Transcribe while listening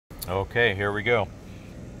Okay, here we go.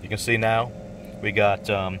 You can see now we got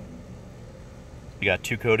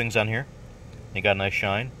two coatings on here. You got a nice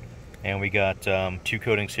shine, and we got two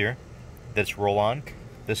coatings here. That's roll-on.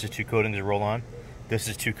 This is two coatings of roll-on. This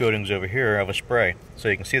is two coatings over here of a spray. So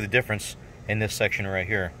you can see the difference in this section right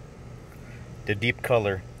here. The deep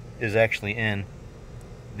color is actually in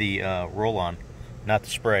the roll-on, not the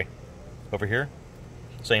spray. Over here,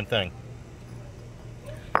 same thing.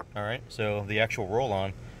 Alright, so the actual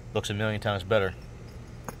roll-on looks a million times better.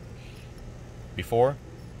 Before,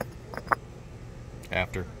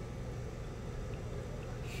 after.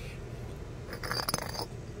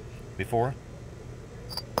 Before,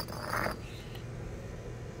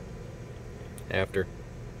 after.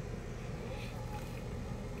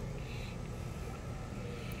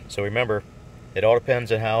 So remember, it all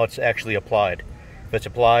depends on how it's actually applied. If it's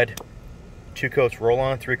applied 2 coats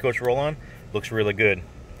roll-on, 3 coats roll-on, looks really good.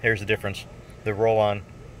 Here's the difference. The roll-on,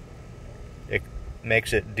 it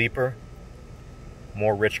makes it deeper,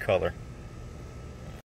 more rich color.